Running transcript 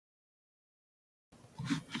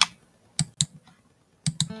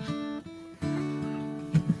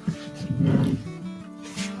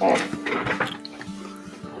Say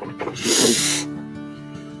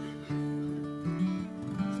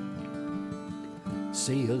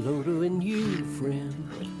hello to a new friend.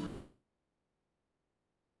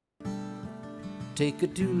 Take a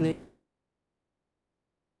two-lane.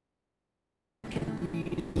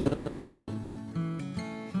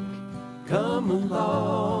 Come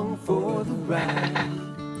along for the ride.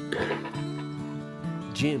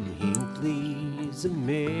 Jim Hinckley's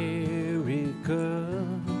America.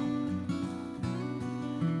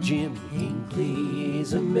 Jim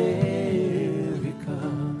Hinckley's America.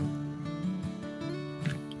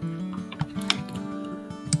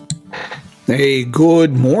 Hey,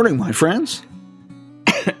 good morning, my friends.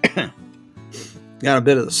 Got a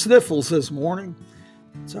bit of the sniffles this morning.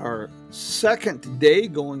 It's our second day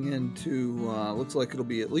going into, looks like it'll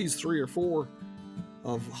be at least 3 or 4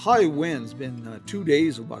 of high winds. Been 2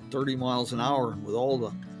 days of about 30 miles an hour. And with all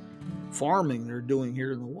the farming they're doing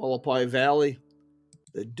here in the Wallapai Valley,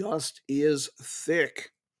 the dust is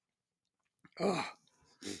thick. I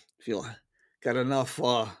feel got enough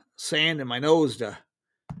sand in my nose to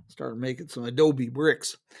start making some adobe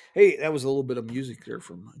bricks. Hey, that was a little bit of music there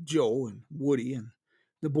from Joe and Woody and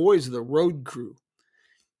the boys of the road crew.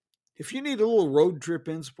 If you need a little road trip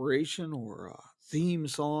inspiration or a theme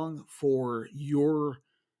song for your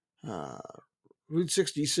Route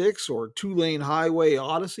 66 or two-lane highway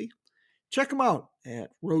odyssey, check them out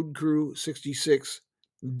at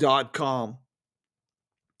roadcrew66.com.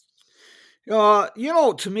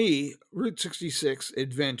 To me, Route 66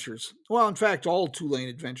 adventures, well, in fact, all two-lane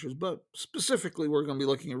adventures, but specifically we're going to be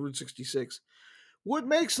looking at Route 66. What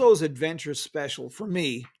makes those adventures special for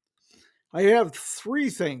me, I have 3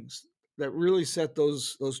 things that really set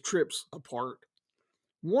those trips apart.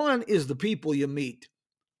 One is the people you meet.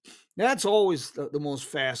 That's always the most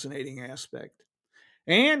fascinating aspect.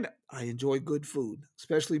 And I enjoy good food,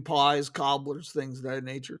 especially pies, cobblers, things of that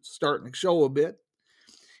nature. It's starting to show a bit.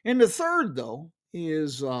 And the third, though,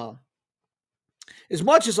 is as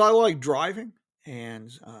much as I like driving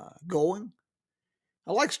and going,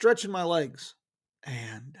 I like stretching my legs.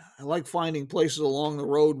 And I like finding places along the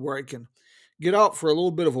road where I can get out for a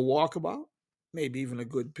little bit of a walkabout, maybe even a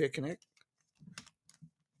good picnic.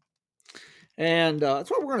 And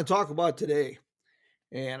that's what we're going to talk about today.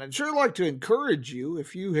 And I'd sure like to encourage you,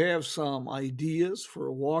 if you have some ideas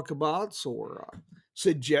for walkabouts or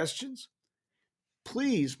suggestions,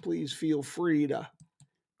 please feel free to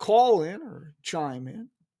call in or chime in.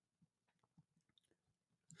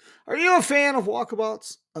 Are you a fan of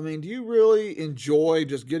walkabouts? I mean, do you really enjoy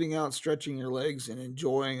just getting out, stretching your legs, and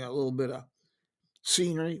enjoying a little bit of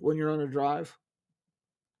scenery when you're on a drive?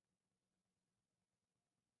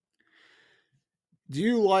 Do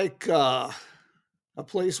you like a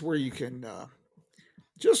place where you can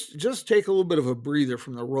just take a little bit of a breather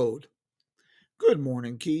from the road? Good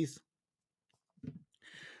morning, Keith.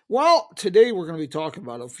 Well, today we're going to be talking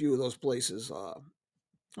about a few of those places.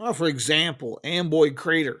 For example, Amboy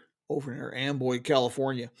Crater over near Amboy,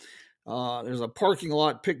 California. There's a parking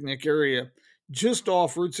lot picnic area just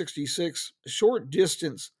off Route 66, a short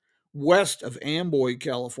distance west of Amboy,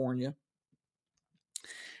 California.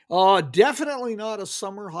 Definitely not a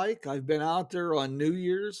summer hike. I've been out there on New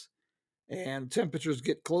Year's, and temperatures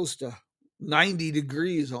get close to 90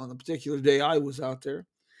 degrees on the particular day I was out there.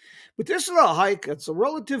 But this is a hike that's a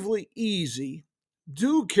relatively easy.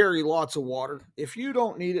 Do carry lots of water. If you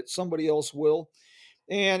don't need it, somebody else will.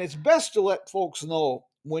 And it's best to let folks know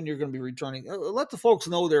when you're going to be returning. Let the folks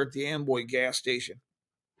know there at the Amboy gas station.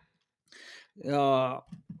 Uh,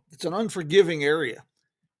 it's an unforgiving area,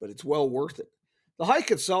 but it's well worth it. The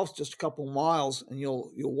hike itself is just a couple miles, and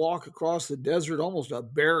you'll walk across the desert, almost a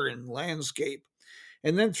barren landscape,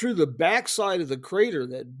 and then through the backside of the crater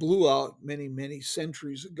that blew out many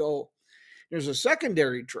centuries ago. There's a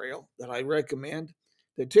secondary trail that I recommend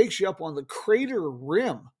that takes you up on the crater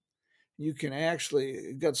rim. You can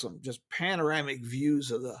actually get some just panoramic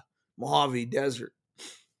views of the Mojave Desert.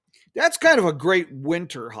 That's kind of a great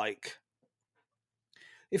winter hike.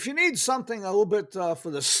 If you need something a little bit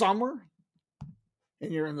for the summer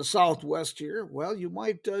and you're in the Southwest here, well, you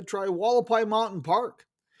might try Wallapai Mountain Park,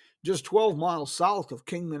 just 12 miles south of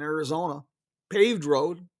Kingman, Arizona. Paved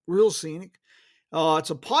road, real scenic.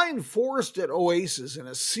 It's a pine forested oasis in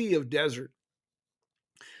a sea of desert.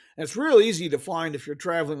 And it's real easy to find if you're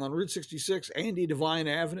traveling on Route 66, Andy Devine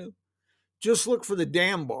Avenue. Just look for the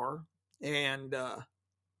Dam Bar, and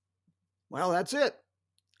well, that's it.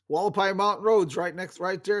 Wallapai Mountain Road's right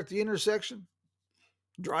there at the intersection.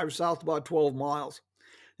 Drive south about 12 miles.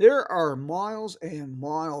 There are miles and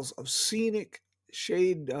miles of scenic,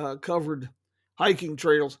 shade covered hiking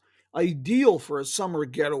trails ideal for a summer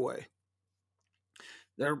getaway.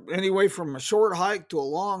 They're anyway from a short hike to a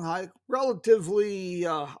long hike, relatively,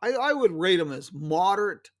 I would rate them as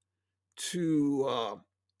moderate to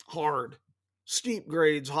hard, steep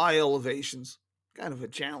grades, high elevations, kind of a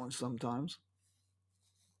challenge sometimes.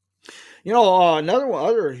 Another one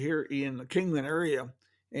other here in the Kingman area,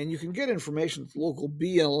 and you can get information at the local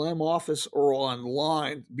BLM office or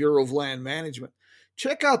online, Bureau of Land Management.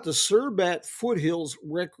 Check out the Surbat Foothills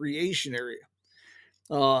Recreation Area.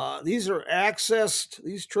 These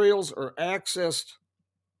trails are accessed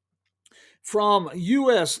from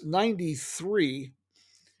US 93,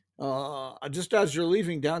 just as you're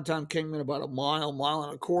leaving downtown Kingman, about a mile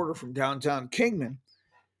and a quarter from downtown Kingman.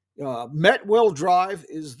 Metwell Drive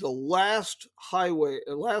is the last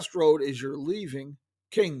road as you're leaving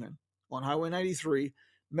Kingman on Highway 93.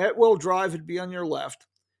 Metwell Drive would be on your left,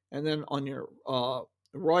 and then on your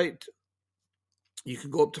right, you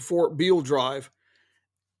can go up to Fort Beale Drive.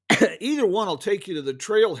 Either one will take you to the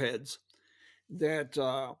trailheads that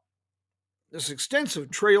this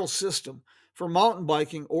extensive trail system for mountain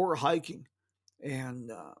biking or hiking,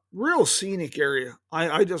 and real scenic area.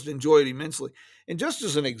 I just enjoy it immensely. And just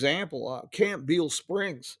as an example, Camp Beale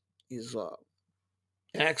Springs is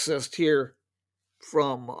accessed here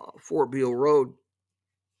from Fort Beale Road,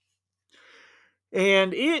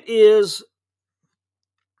 and it is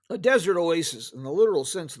a desert oasis in the literal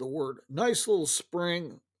sense of the word. Nice little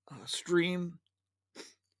spring, stream,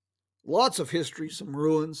 lots of history, some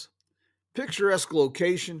ruins, picturesque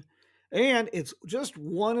location, and it's just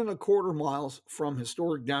 1.25 miles from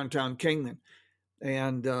historic downtown Kingman.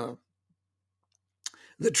 And the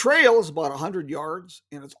trail is about 100 yards,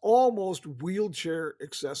 and it's almost wheelchair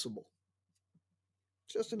accessible.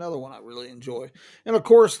 Just another one I really enjoy. And of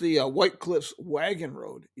course, the White Cliffs Wagon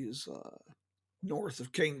Road is north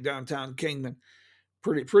of downtown Kingman.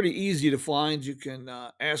 Pretty easy to find. You can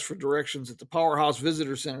ask for directions at the Powerhouse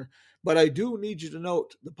Visitor Center. But I do need you to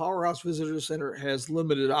note the Powerhouse Visitor Center has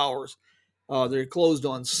limited hours. They're closed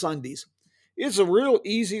on Sundays. It's a real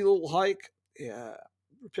easy little hike,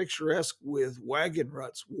 picturesque, with wagon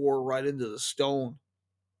ruts wore right into the stone.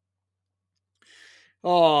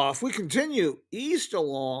 If we continue east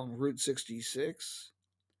along Route 66,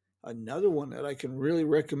 another one that I can really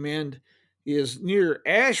recommend is near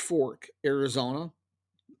Ash Fork, Arizona.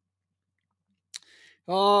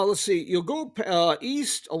 Let's see. You'll go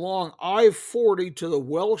east along I-40 to the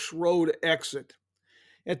Welsh Road exit.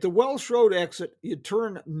 At the Welsh Road exit, you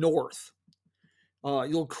turn north.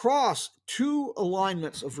 You'll cross 2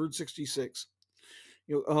 alignments of Route 66.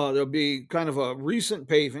 There'll be kind of a recent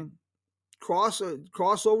paving. Cross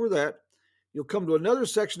over that. You'll come to another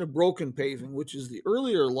section of broken paving, which is the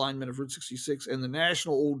earlier alignment of Route 66 and the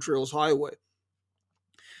National Old Trails Highway.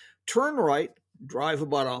 Turn right, drive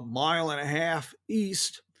about 1.5 miles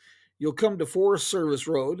east. You'll come to Forest Service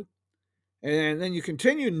Road, and then you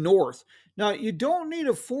continue north. Now, you don't need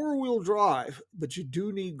a 4-wheel drive, but you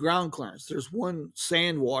do need ground clearance. There's one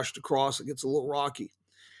sand wash to cross. It gets a little rocky.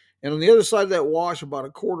 And on the other side of that wash,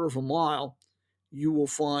 about 1/4 mile, you will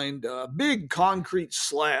find a big concrete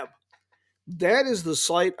slab. That is the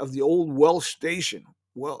site of the old Welsh station.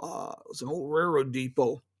 Well, it was an old railroad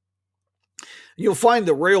depot. You'll find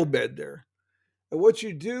the rail bed there. And what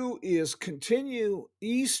you do is continue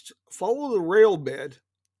east, follow the rail bed.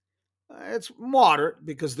 It's moderate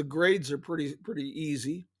because the grades are pretty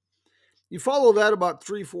easy. You follow that about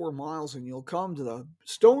 3-4 miles, and you'll come to the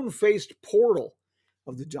stone-faced portal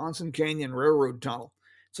of the Johnson Canyon Railroad Tunnel.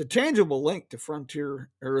 It's a tangible link to frontier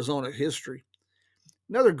Arizona history.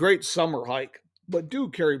 Another great summer hike, but do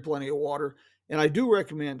carry plenty of water. And I do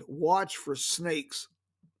recommend watch for snakes.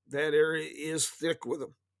 That area is thick with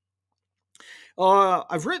them.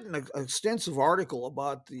 I've written an extensive article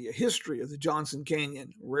about the history of the Johnson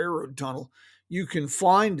Canyon Railroad Tunnel. You can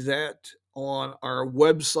find that on our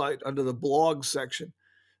website under the blog section,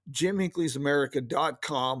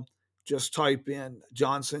 JimHinkley'sAmerica.com. Just type in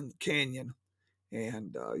Johnson Canyon,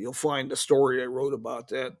 and you'll find a story I wrote about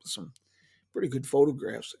that. Some pretty good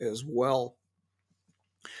photographs as well.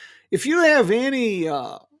 If you have any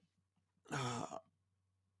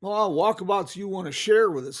walkabouts you want to share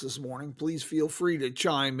with us this morning, please feel free to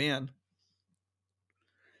chime in.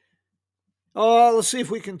 Let's see if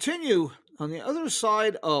we continue on the other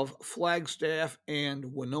side of Flagstaff and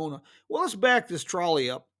Winona. Well, let's back this trolley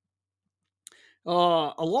up.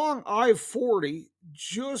 Along I-40,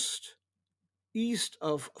 just east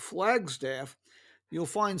of Flagstaff, you'll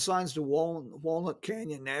find signs to Walnut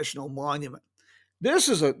Canyon National Monument. This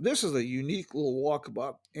is a unique little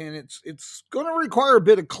walkabout, and it's going to require a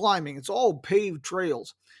bit of climbing. It's all paved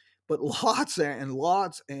trails, but lots and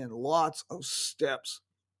lots and lots of steps.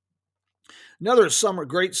 Another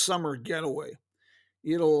great summer getaway.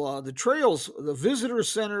 The trails, the visitor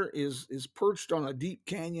center is perched on a deep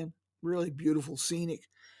canyon, really beautiful, scenic.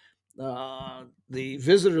 The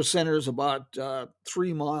visitor center is about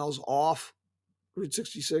 3 miles off Route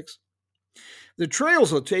 66. The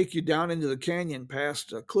trails will take you down into the canyon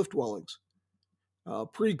past cliff dwellings,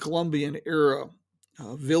 pre-Columbian era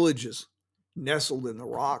villages nestled in the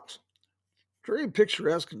rocks. Very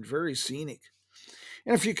picturesque and very scenic.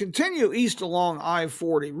 And if you continue east along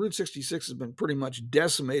I-40, Route 66 has been pretty much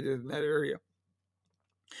decimated in that area.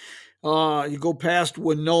 You go past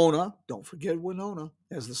Winona. Don't forget Winona,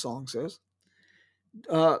 as the song says.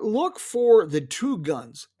 Look for the Two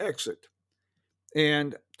Guns exit.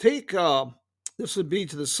 And take, this would be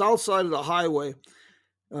to the south side of the highway.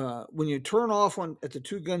 When you turn off at the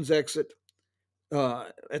Two Guns exit,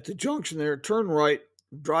 at the junction there, turn right,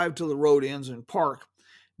 drive till the road ends and park.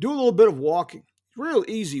 Do a little bit of walking. Real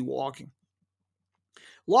easy walking.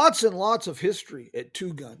 Lots and lots of history at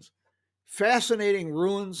Two Guns. Fascinating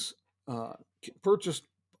ruins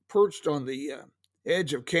perched on the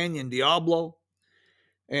edge of Canyon Diablo.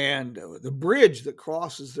 And the bridge that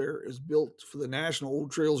crosses there is built for the National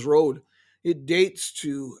Old Trails Road. It dates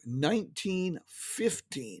to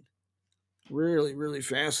 1915. Really, really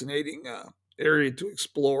fascinating area to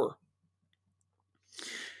explore.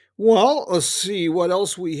 Well, let's see what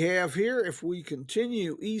else we have here. If we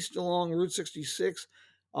continue east along Route 66,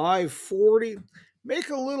 I-40,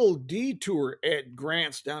 make a little detour at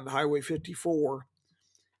Grants down to Highway 54.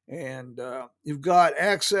 And you've got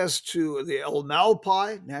access to the El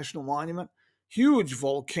Malpai National Monument, huge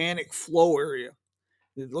volcanic flow area.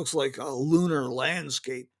 It looks like a lunar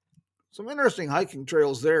landscape. Some interesting hiking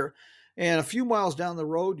trails there. And a few miles down the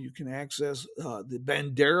road, you can access the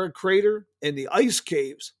Bandera crater and the ice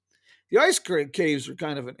caves. The ice caves are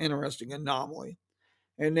kind of an interesting anomaly.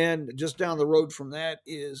 And then just down the road from that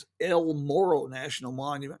is El Morro National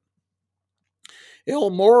Monument. El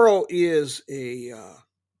Morro is a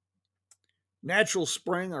natural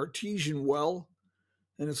spring artesian well,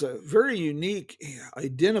 and it's a very unique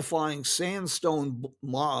identifying sandstone,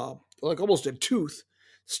 like almost a tooth,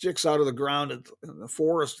 sticks out of the ground in the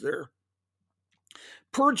forest there.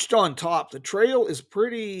 Perched on top, the trail is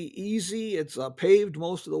pretty easy. It's paved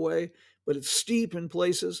most of the way, but it's steep in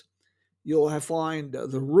places. You'll find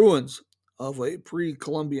the ruins of a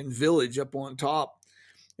pre-Columbian village up on top.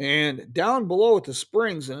 And down below at the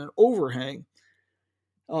springs in an overhang,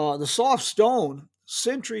 the soft stone,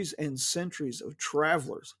 centuries and centuries of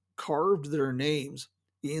travelers carved their names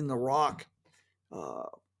in the rock.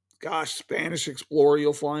 Spanish explorer,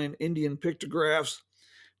 you'll find Indian pictographs,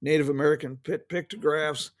 Native American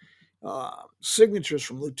pictographs, signatures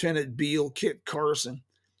from Lieutenant Beale, Kit Carson.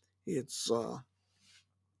 It's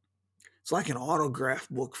like an autograph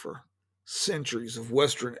book for centuries of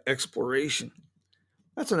Western exploration.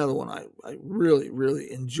 That's another one I really,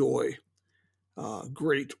 really enjoy.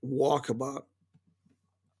 Great walkabout.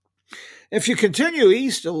 If you continue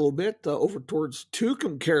east a little bit over towards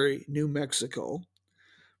Tucumcari, New Mexico,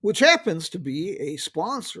 which happens to be a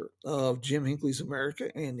sponsor of Jim Hinckley's America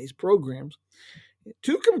and these programs,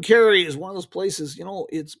 Tucumcari is one of those places,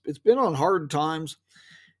 it's been on hard times.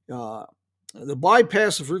 The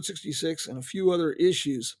bypass of Route 66 and a few other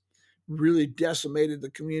issues really decimated the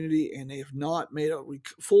community, and they have not made a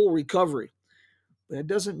full recovery. That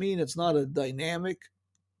doesn't mean it's not a dynamic,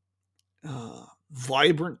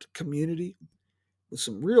 vibrant community with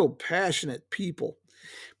some real passionate people.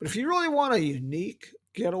 But if you really want a unique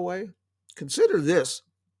getaway, consider this.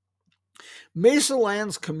 Mesa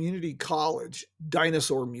Lands Community College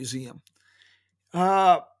Dinosaur Museum.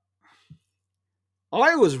 I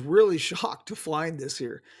was really shocked to find this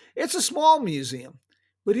here. It's a small museum,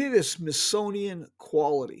 but it is Smithsonian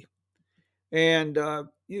quality. And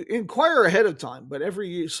you inquire ahead of time, but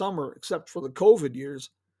every summer, except for the COVID years,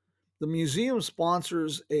 the museum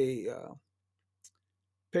sponsors a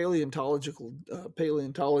paleontology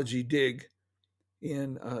dig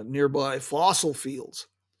in nearby fossil fields.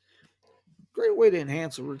 Great way to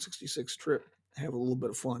enhance a Route 66 trip. Have a little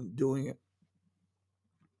bit of fun doing it.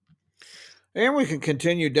 And we can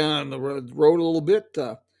continue down the road a little bit.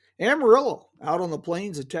 Amarillo, out on the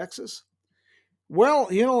plains of Texas. Well,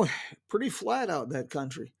 pretty flat out that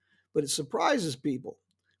country, but it surprises people.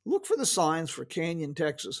 Look for the signs for Canyon,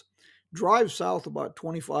 Texas. Drive south about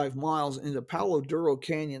 25 miles into Palo Duro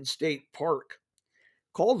Canyon State Park,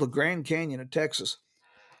 called the Grand Canyon of Texas.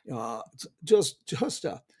 It's just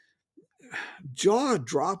a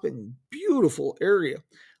jaw-dropping, beautiful area,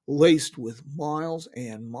 laced with miles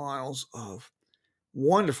and miles of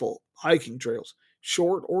Wonderful hiking trails,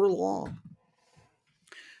 short or long.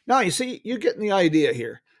 Now, you see, you're getting the idea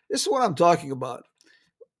here. This is what I'm talking about.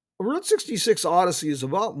 Route 66 Odyssey is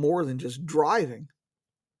about more than just driving.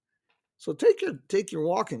 So take your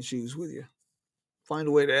walking shoes with you. Find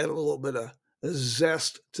a way to add a little bit of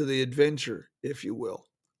zest to the adventure, if you will.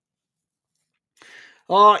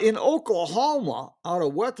 In Oklahoma, out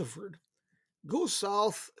of Weatherford, go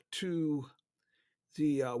south to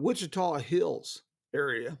the Wichita Hills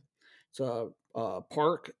area. It's a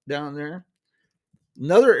park down there.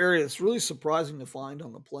 Another area that's really surprising to find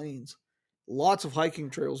on the plains. Lots of hiking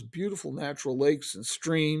trails, beautiful natural lakes and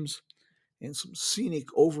streams, and some scenic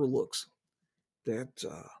overlooks that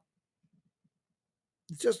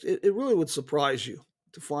it really would surprise you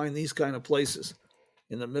to find these kind of places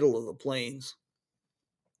in the middle of the plains.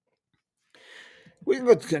 We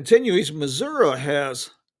can continue. East Missouri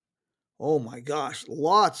has, oh my gosh,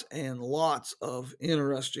 lots and lots of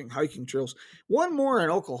interesting hiking trails. One more in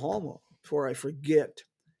Oklahoma before I forget.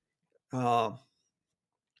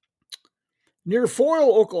 Near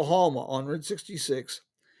Foyle, Oklahoma, on Route 66,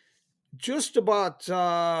 just about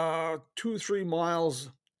 2-3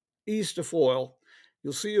 miles east of Foyle,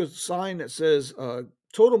 you'll see a sign that says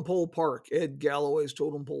Totem Pole Park, Ed Galloway's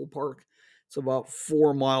Totem Pole Park. It's about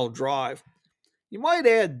 4-mile drive. You might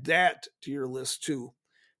add that to your list too.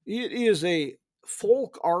 It is a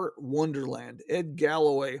folk art wonderland. Ed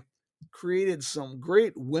Galloway created some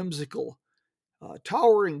great whimsical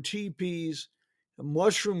towering teepees,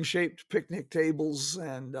 mushroom-shaped picnic tables,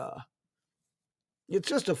 and it's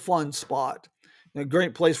just a fun spot. And a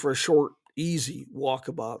great place for a short, easy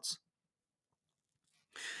walkabouts.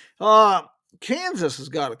 Kansas has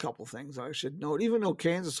got a couple things I should note. Even though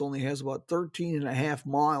Kansas only has about 13 and a half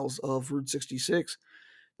miles of Route 66,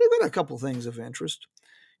 they've got a couple things of interest.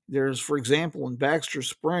 There's, for example, in Baxter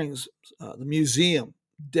Springs, the museum,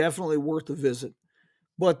 definitely worth a visit.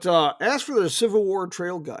 But as for their Civil War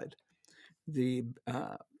trail guide, the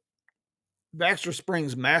Baxter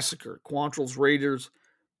Springs Massacre, Quantrill's Raiders,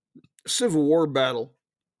 Civil War Battle,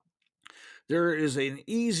 there is an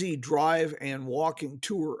easy drive and walking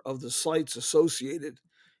tour of the sites associated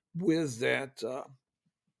with that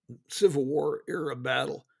Civil War era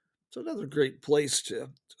battle. It's another great place to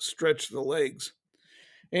stretch the legs.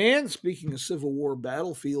 And speaking of Civil War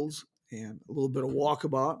battlefields and a little bit of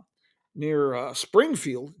walkabout, near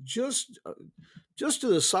Springfield, just to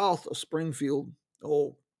the south of Springfield,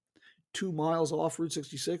 2 miles off Route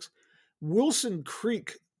 66, Wilson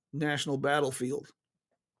Creek National Battlefield.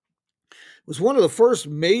 It was one of the first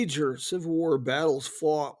major Civil War battles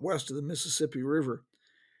fought west of the Mississippi River.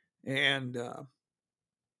 And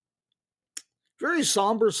very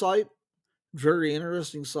somber site, very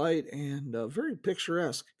interesting site, and very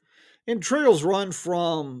picturesque. And trails run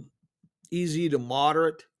from easy to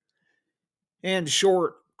moderate and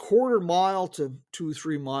short, 1/4 mile to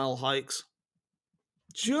 2-3 mile hikes.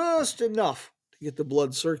 Just enough to get the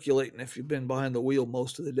blood circulating if you've been behind the wheel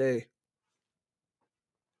most of the day.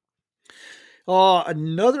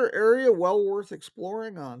 Another area well worth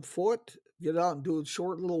exploring on foot. Get out and do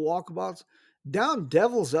short little walkabouts. Down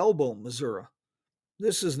Devil's Elbow, Missouri.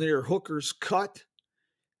 This is near Hooker's Cut.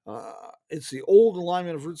 It's the old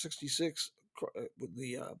alignment of Route 66 with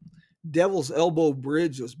the Devil's Elbow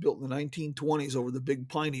Bridge that was built in the 1920s over the Big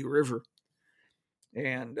Piney River.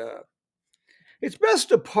 And it's best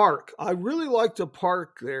to park. I really like to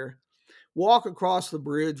park there, walk across the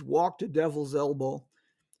bridge, walk to Devil's Elbow,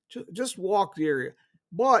 just walk the area.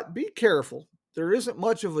 But be careful. There isn't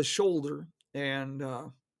much of a shoulder, and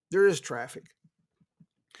there is traffic.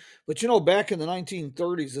 But back in the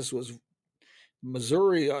 1930s, this was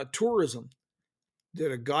Missouri Tourism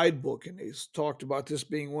did a guidebook, and they talked about this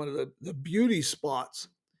being one of the beauty spots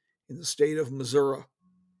in the state of Missouri.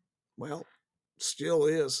 Well, still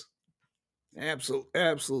is.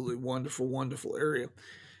 Absolutely wonderful, wonderful area.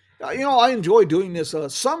 I enjoy doing this.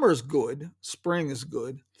 Summer's good. Spring is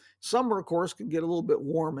good. Summer, of course, can get a little bit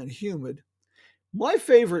warm and humid. My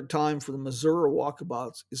favorite time for the Missouri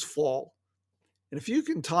walkabouts is fall. And if you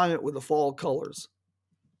can time it with the fall colors,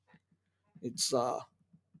 it's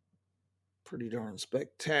pretty darn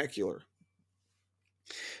spectacular.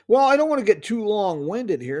 Well, I don't want to get too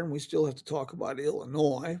long-winded here, and we still have to talk about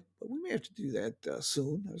Illinois, but we may have to do that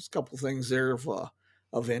soon. There's a couple things there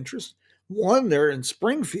of interest. One, there in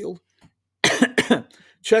Springfield.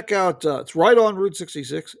 Check out, it's right on Route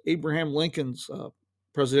 66, Abraham Lincoln's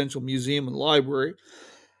Presidential Museum and Library.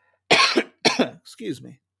 Excuse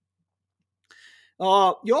me.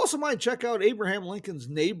 You also might check out Abraham Lincoln's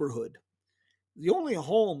neighborhood. the only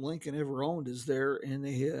home Lincoln ever owned is there, and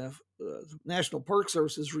they have the National Park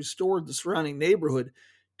Service has restored the surrounding neighborhood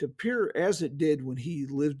to appear as it did when he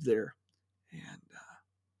lived there, and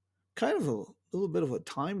kind of a little bit of a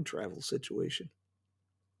time travel situation.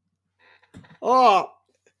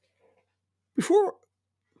 Before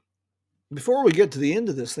we get to the end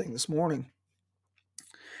of this thing this morning,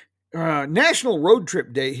 National Road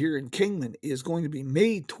Trip Day here in Kingman is going to be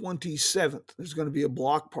May 27th. There's going to be a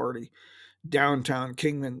block party downtown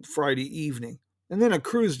Kingman Friday evening, and then a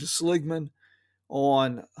cruise to Seligman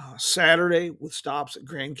on Saturday with stops at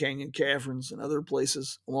Grand Canyon Caverns and other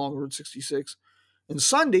places along Route 66. And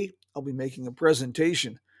Sunday, I'll be making a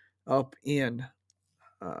presentation up in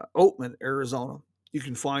Oatman, Arizona. You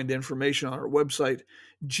can find information on our website,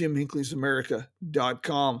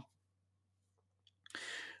 jimhinckleysamerica.com.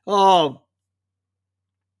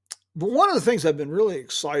 But one of the things I've been really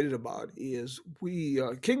excited about is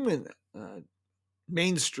Kingman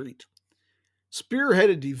Main Street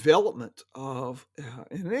spearheaded development of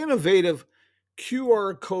an innovative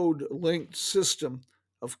QR code linked system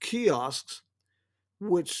of kiosks,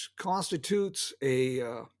 which constitutes a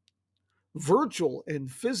virtual and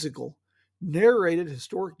physical narrated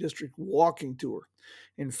historic district walking tour.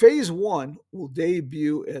 And phase 1 will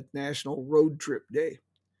debut at National Road Trip Day.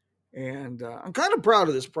 And I'm kind of proud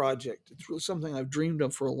of this project. It's really something I've dreamed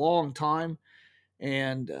of for a long time.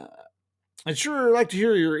 And I'd sure like to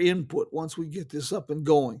hear your input once we get this up and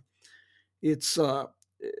going. It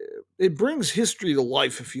brings history to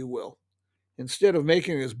life, if you will. Instead of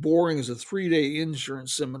making it as boring as a 3-day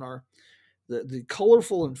insurance seminar, the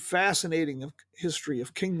colorful and fascinating history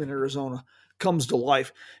of Kingman, Arizona comes to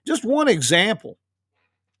life. Just one example,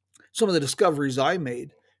 some of the discoveries I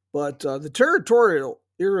made, but the territorial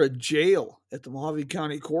era jail at the Mojave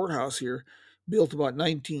County Courthouse here, built about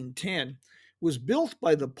 1910, was built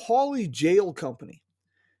by the Pauley Jail Company.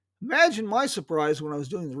 Imagine my surprise when I was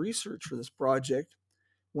doing the research for this project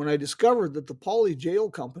when I discovered that the Pauley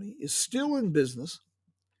Jail Company is still in business,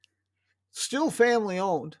 still family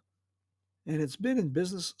owned, and it's been in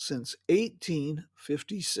business since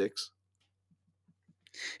 1856.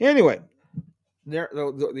 Anyway,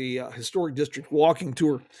 the Historic District walking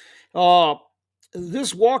tour.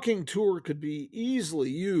 This walking tour could be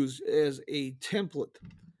easily used as a template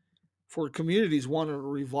for communities wanting to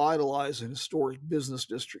revitalize an historic business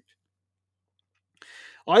district.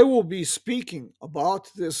 I will be speaking about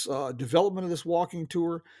this development of this walking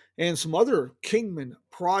tour and some other Kingman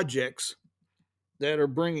projects that are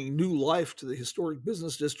bringing new life to the historic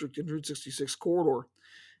business district in Route 66 corridor.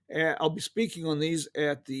 I'll be speaking on these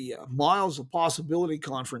at the Miles of Possibility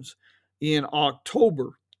Conference in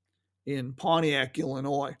October in Pontiac,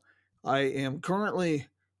 Illinois. I am currently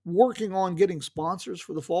working on getting sponsors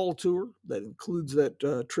for the fall tour. That includes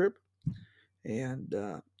that trip. And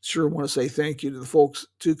sure want to say thank you to the folks at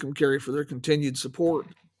Tucumcari for their continued support.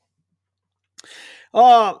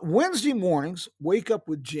 Wednesday mornings, Wake Up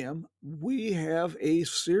with Jim, we have a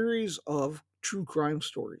series of true crime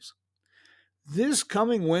stories. This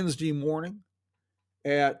coming Wednesday morning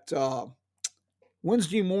at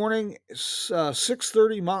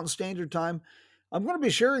 6:30 Mountain Standard Time, I'm going to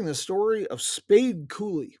be sharing the story of Spade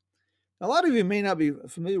Cooley. A lot of you may not be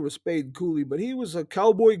familiar with Spade Cooley, but he was a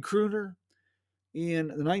cowboy crooner in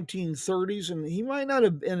the 1930s, and he might not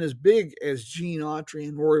have been as big as Gene Autry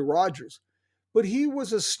and Roy Rogers, but he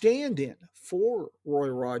was a stand-in for Roy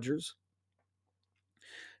Rogers.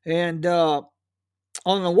 And on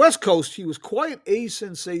the West Coast, he was quite a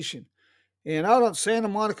sensation. And out on Santa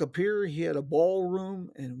Monica Pier, he had a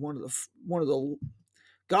ballroom and one of the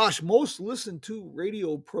most listened to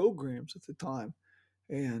radio programs at the time.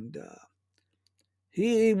 And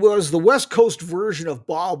he was the West Coast version of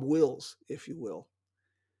Bob Wills, if you will.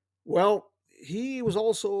 Well, he was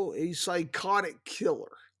also a psychotic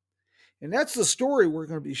killer. And that's the story we're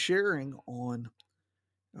going to be sharing on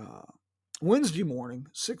Wednesday morning,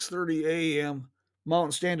 6:30 a.m.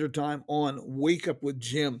 Mountain Standard Time on Wake Up with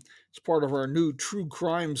Jim. It's part of our new True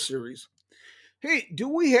Crime series. Hey, do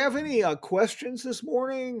we have any questions this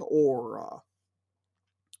morning, or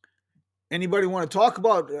anybody want to talk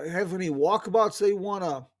about? Have any walkabouts they want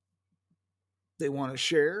to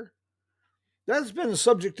share? That's been the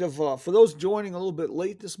subject of for those joining a little bit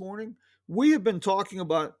late this morning. We have been talking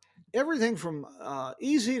about everything from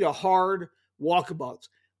easy to hard walkabouts,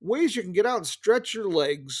 ways you can get out and stretch your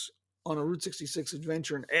legs on a Route 66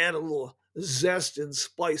 adventure and add a little zest and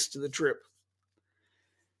spice to the trip.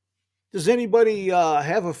 Does anybody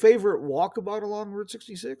have a favorite walkabout along Route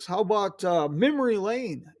 66? How about Memory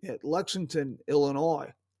Lane at Lexington,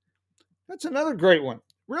 Illinois? That's another great one.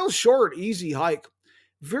 Real short, easy hike.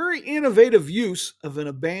 very innovative use of an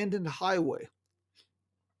abandoned highway.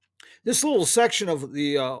 This little section of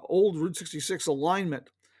the old Route 66 alignment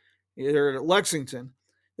there at Lexington,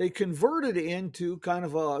 they converted into kind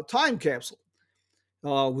of a time capsule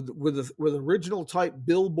with original type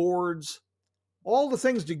billboards, all the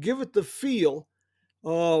things to give it the feel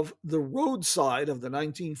of the roadside of the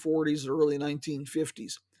 1940s, early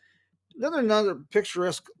 1950s. Another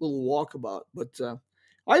picturesque little walkabout, but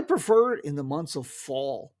I prefer it in the months of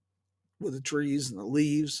fall with the trees and the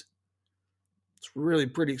leaves. It's really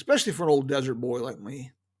pretty, especially for an old desert boy like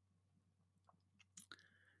me.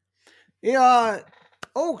 Yeah,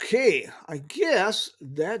 okay. I guess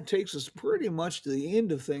that takes us pretty much to the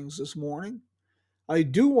end of things this morning. I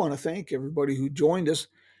do want to thank everybody who joined us.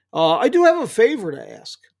 I do have a favor to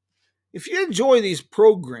ask. If you enjoy these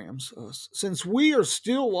programs, since we are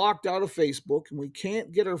still locked out of Facebook and we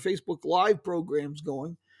can't get our Facebook Live programs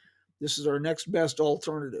going, this is our next best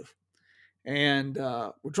alternative. And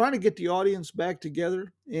we're trying to get the audience back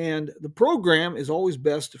together. And the program is always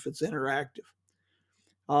best if it's interactive.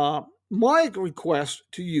 My request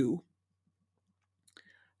to you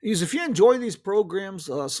is if you enjoy these programs,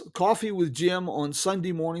 Coffee with Jim on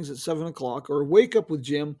Sunday mornings at 7 o'clock or Wake Up with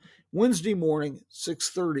Jim Wednesday morning,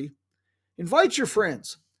 6:30, invite your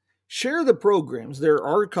friends. Share the programs. They're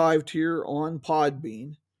archived here on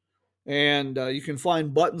Podbean. And you can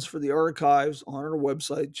find buttons for the archives on our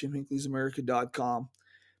website, JimHinckley'sAmerica.com.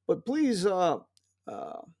 But please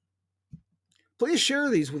share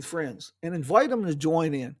these with friends and invite them to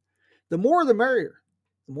join in. The more the merrier.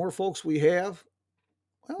 The more folks we have,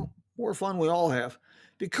 well, more fun we all have,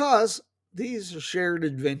 because these are shared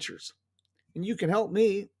adventures. And you can help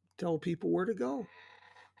me tell people where to go.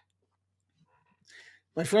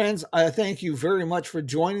 My friends, I thank you very much for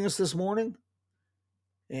joining us this morning.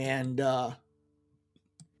 And,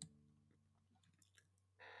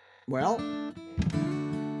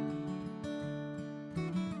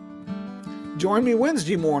 join me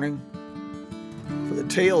Wednesday morning for the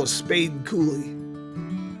tale of Spade Cooley.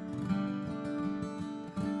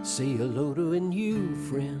 Say hello to a new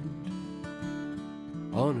friend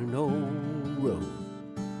on an old road.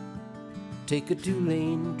 Take a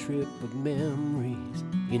 2-lane trip of memories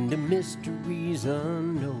into mysteries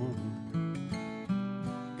unknown.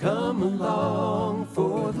 Come along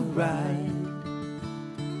for the ride.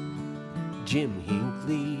 Jim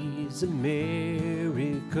Hinckley's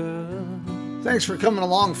America. Thanks for coming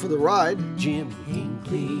along for the ride. Jim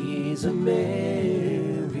Hinckley's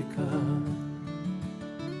America.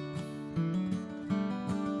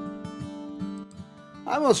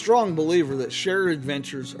 I'm a strong believer that shared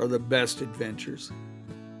adventures are the best adventures.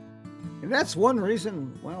 And that's one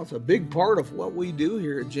reason, well, it's a big part of what we do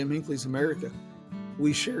here at Jim Hinckley's America.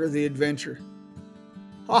 We share the adventure.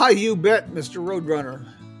 Ah, you bet, Mr. Roadrunner.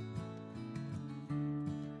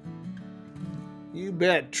 You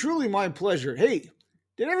bet. Truly my pleasure. Hey,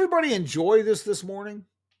 did everybody enjoy this morning?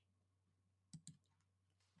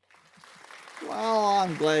 Well,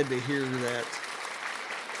 I'm glad to hear that.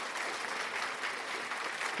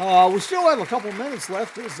 We still have a couple minutes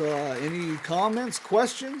left. Is any comments,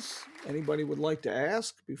 questions anybody would like to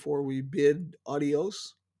ask before we bid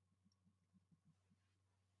adios?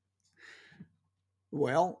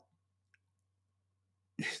 Well,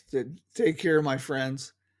 take care, my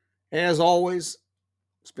friends. As always,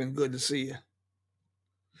 it's been good to see you.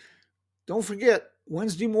 Don't forget,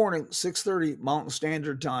 Wednesday morning, 6:30 Mountain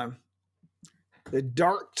Standard Time, The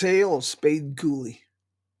Dark Tale of Spade Cooley.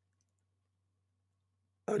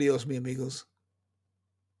 Adios, mi amigos.